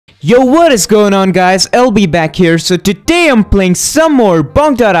Yo, what is going on, guys? LB back here. So today I'm playing some more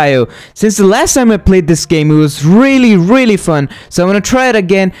Bonk.io. Since the last time I played this game, it was really fun. So I'm gonna try it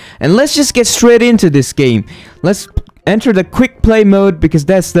again, and let's just get straight into this game. Let's enter the quick play mode because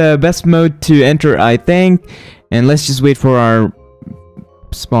that's the best mode to enter, I think. And let's just wait for our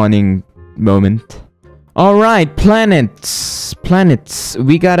spawning moment. Alright, planets.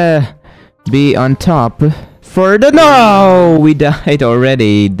 We gotta be on top. No! We died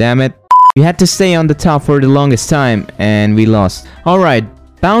already, damn it. We had to stay on the top for the longest time, and we lost. Alright,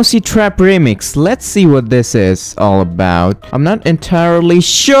 Bouncy Trap Remix. Let's see what this is all about. I'm not entirely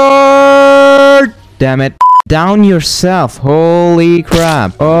sure! Damn it. Down yourself. Holy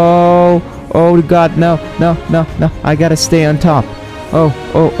crap. Oh god, no. I gotta stay on top. Oh.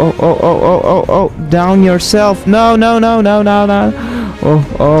 Down yourself. No. No!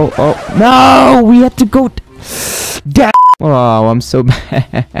 We had to go. Damn! Oh, I'm so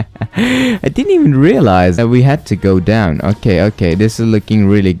bad. I didn't even realize that we had to go down. Okay, this is looking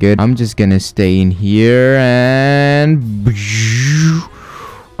really good. I'm just gonna stay in here and...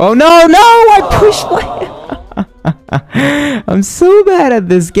 Oh no, I pushed my... I'm so bad at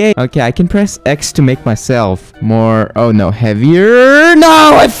this game. Okay, I can press X to make myself more... Oh no, heavier.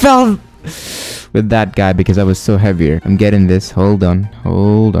 No, I fell with that guy because I was so heavier. I'm getting this. Hold on.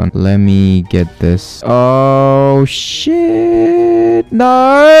 Let me get this. Oh shit.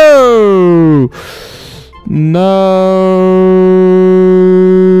 No.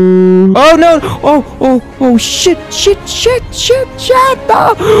 Oh no. Oh shit.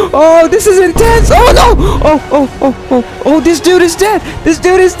 No. Oh, this is intense. Oh no. Oh, this dude is dead.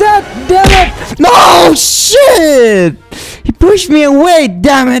 Damn it. No shit. He pushed me away,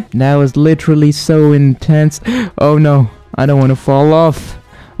 damn it! That was literally so intense. Oh no, I don't want to fall off.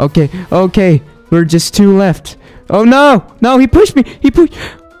 Okay, we're just two left. Oh no, he pushed me.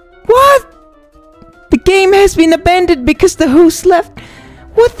 What? The game has been abandoned because the host left.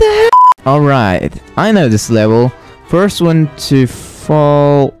 What the hell? Alright, I know this level. First one to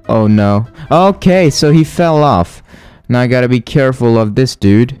fall. Oh no. Okay, so he fell off. Now I gotta be careful of this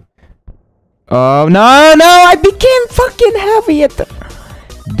dude. Oh no, I became fucking heavy at the...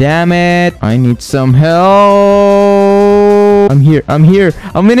 Damn it, I need some help. I'm here. I'm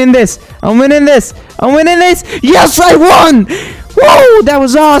winning this. Yes, I won. Whoa, that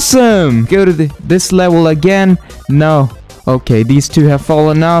was awesome. Go to this level again. No. Okay, these two have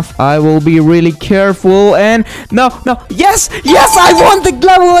fallen off. I will be really careful and... No. Yes, I won the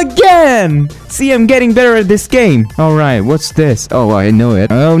level again. See, I'm getting better at this game. Alright, what's this? Oh, I know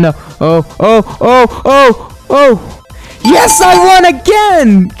it. Oh, no. Oh. Yes, I won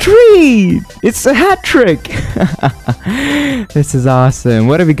again. 3. It's a hat trick. This is awesome.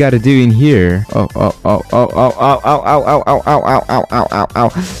 What have we got to do in here? Oh.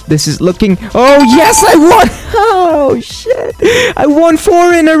 This is looking... Oh, yes, I won. Oh, shit. I won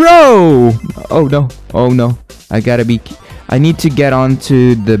 4 in a row. Oh, no. I need to get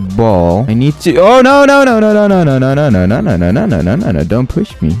onto the ball. I need to... Oh, no. Don't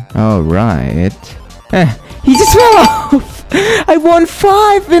push me. All right. He just fell off. I won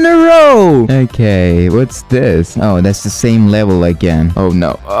 5 in a row. Okay, what's this? Oh, that's the same level again. Oh,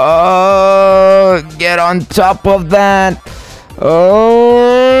 no. Oh, get on top of that.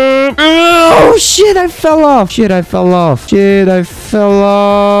 Oh, shit, I fell off. Oh,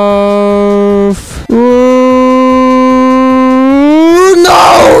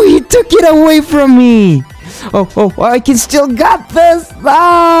 no, he took it away from me. Oh, I can still got this.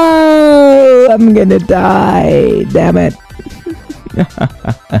 Oh, I'm gonna die. Damn it.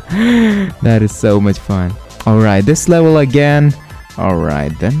 That is so much fun. Alright, this level again.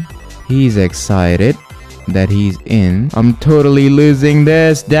 Alright then. He's excited that he's in. I'm totally losing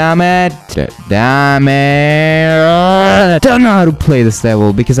this. Damn it. I don't know how to play this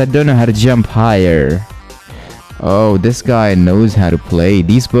level because I don't know how to jump higher. Oh, this guy knows how to play.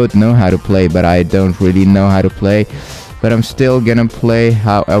 These both know how to play, but I don't really know how to play. But I'm still gonna play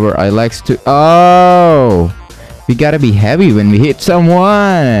however I like to. Oh! We gotta be heavy when we hit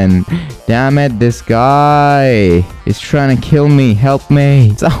someone. Damn it, this guy is trying to kill me. Help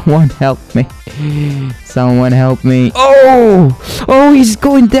me. Someone help me. Oh, he's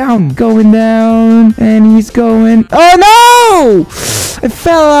going down. And he's going... Oh, no! I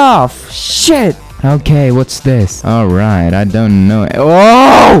fell off. Shit. Okay, what's this? Alright, I don't know.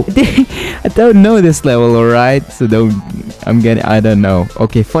 Oh! I don't know this level, alright? So I don't know.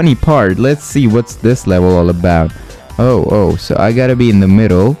 Okay, funny part. Let's see what's this level all about. Oh, so I gotta be in the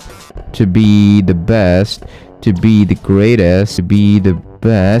middle to be the best, to be the greatest, to be the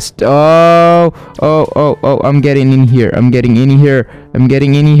best. Oh, I'm getting in here. I'm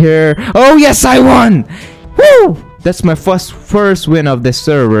getting in here. Oh yes, I won! Woo! That's my first win of the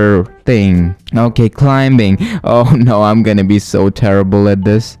server thing. Okay, climbing. Oh no, I'm gonna be so terrible at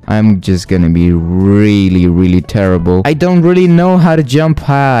this. I'm just gonna be really terrible. I don't really know how to jump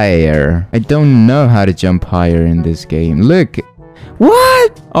higher. I don't know how to jump higher in this game. Look.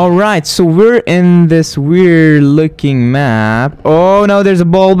 What? Alright, so we're in this weird looking map. Oh no, there's a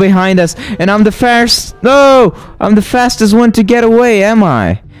ball behind us. And I'm the I'm the fastest one to get away, am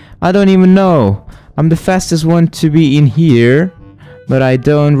I? I don't even know. I'm the fastest one to be in here, but I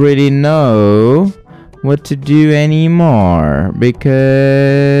don't really know what to do anymore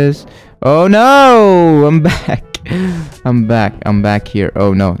because... Oh no! I'm back. I'm back here.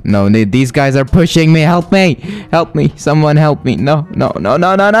 Oh no, these guys are pushing me. Help me! Help me! Someone help me! No, don't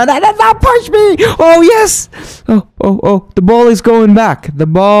push me! Oh yes! Oh, the ball is going back. The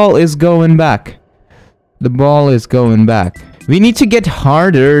ball is going back. We need to get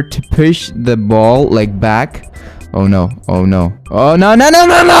harder to push the ball like back. Oh no. Oh no.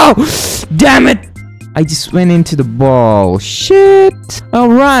 No! Damn it! I just went into the ball. Shit.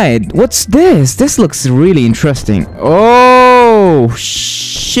 Alright. What's this? This looks really interesting. Oh,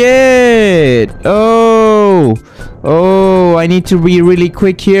 shit. Oh, I need to be really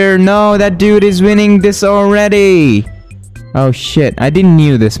quick here. No, that dude is winning this already. Oh, shit. I didn't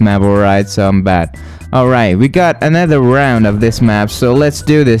knew this map, alright, so I'm bad. Alright, we got another round of this map, so let's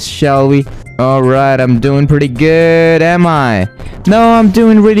do this, shall we? Alright, I'm doing pretty good, am I? No, I'm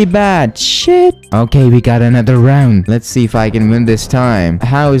doing really bad. Shit. Okay, we got another round. Let's see if I can win this time.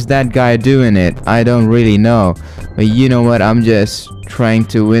 How is that guy doing it? I don't really know. But you know what? I'm just trying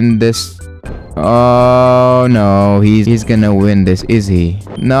to win this. Oh, no. He's gonna win this, is he?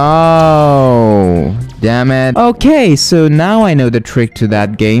 No. Damn it. Okay, so now I know the trick to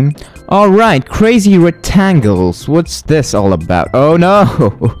that game. Alright, crazy rectangles. What's this all about? Oh no!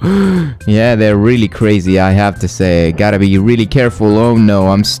 Yeah, they're really crazy, I have to say. Gotta be really careful. Oh no,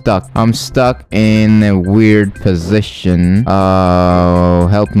 I'm stuck. I'm stuck in a weird position. Oh,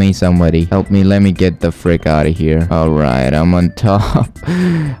 help me somebody. Help me, let me get the frick out of here. Alright, I'm on top.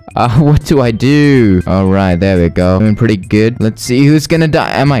 What do I do? Alright, there we go. Doing pretty good. Let's see who's gonna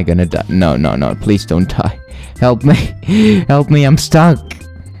die. Am I gonna die? No, please don't die. Help me. Help me, I'm stuck.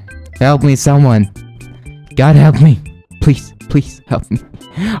 Help me, someone. God help me. Please help me.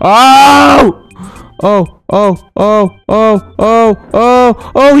 Oh,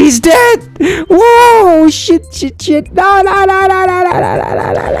 he's dead. Whoa, shit. No.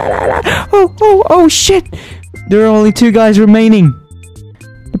 Oh, shit. There are only 2 guys remaining.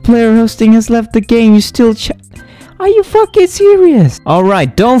 The player hosting has left the game. You still Are you fucking serious?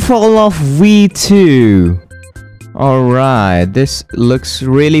 Alright, don't fall off V2. Alright, this looks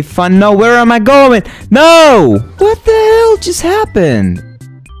really fun. No, where am I going? No! What the hell just happened?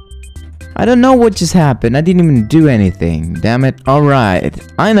 I don't know what just happened. I didn't even do anything. Damn it. Alright,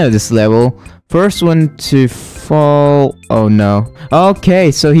 I know this level. First one to fall. Oh no.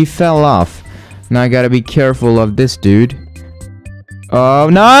 Okay, so he fell off. Now I gotta be careful of this dude. Oh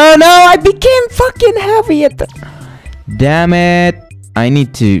no, I became fucking heavy at the... Damn it. I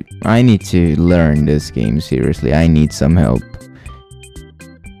need to learn this game seriously. I need some help.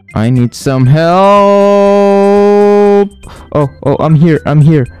 I'm I'm here. I'm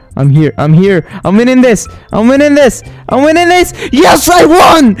winning this. Yes, I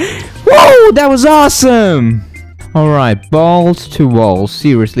won. Whoa, that was awesome. Alright, balls to walls.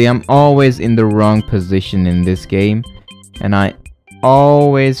 Seriously, I'm always in the wrong position in this game. And I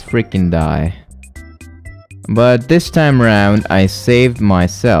always freaking die. But this time around, I saved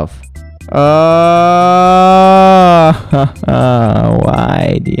myself. Oh,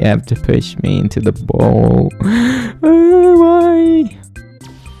 why do you have to push me into the bowl? Why?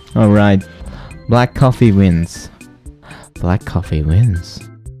 Alright, black coffee wins.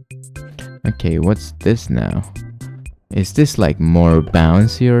 Okay, what's this now? Is this like more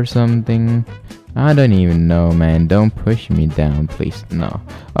bouncy or something? I don't even know, man. Don't push me down, please. No.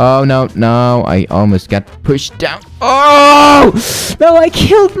 Oh, no. I almost got pushed down. Oh! No, I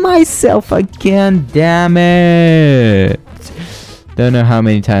killed myself again. Damn it. Don't know how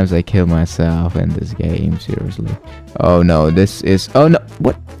many times I killed myself in this game. Seriously. Oh, no. This is... Oh, no.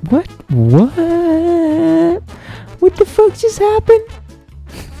 What? What the fuck just happened?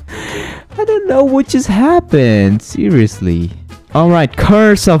 I don't know what just happened. Seriously. Alright,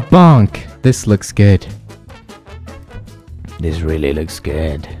 Curse of Bonk. This looks good. This really looks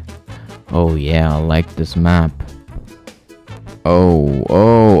good. Oh yeah, I like this map. Oh,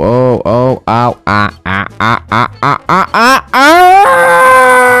 ow, I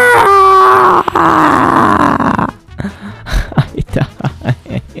died.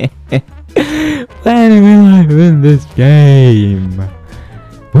 When will I win this game?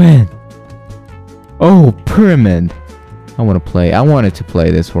 When? Oh, pyramid. I wanted to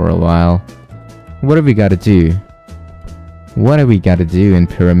play this for a while. What have we got to do? What have we got to do in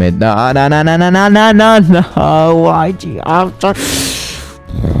pyramid? No. Why'd you have to?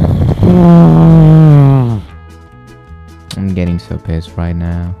 I'm getting so pissed right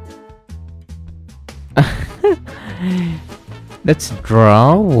now. Let's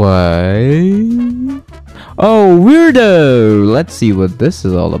draw away. Oh, weirdo! Let's see what this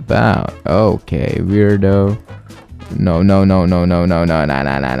is all about. Okay, weirdo. No.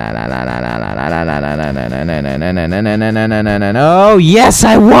 Oh, yes,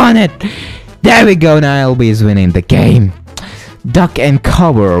 I won it! There we go, now LB is winning the game. Duck and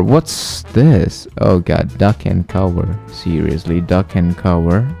cover. What's this? Oh god, duck and cover. Seriously, duck and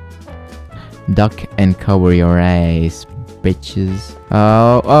cover. Duck and cover your ass, bitches.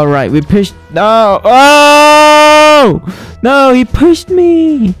 Oh, alright, we pushed. No! Oh! No, he pushed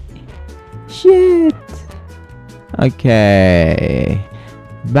me! Shit! Okay.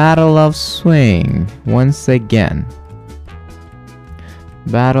 Battle of Swing once again.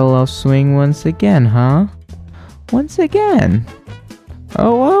 Battle of Swing once again, huh? Once again.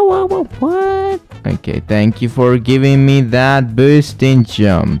 Oh, what? Okay, thank you for giving me that boosting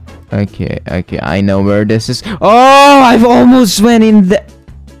jump. Okay, I know where this is. Oh, I've almost went in the...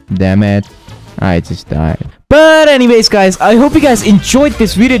 Damn it. I just died. But anyways, guys, I hope you guys enjoyed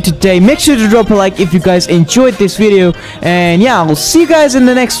this video today. Make sure to drop a like if you guys enjoyed this video. And yeah, I'll see you guys in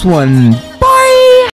the next one. Bye!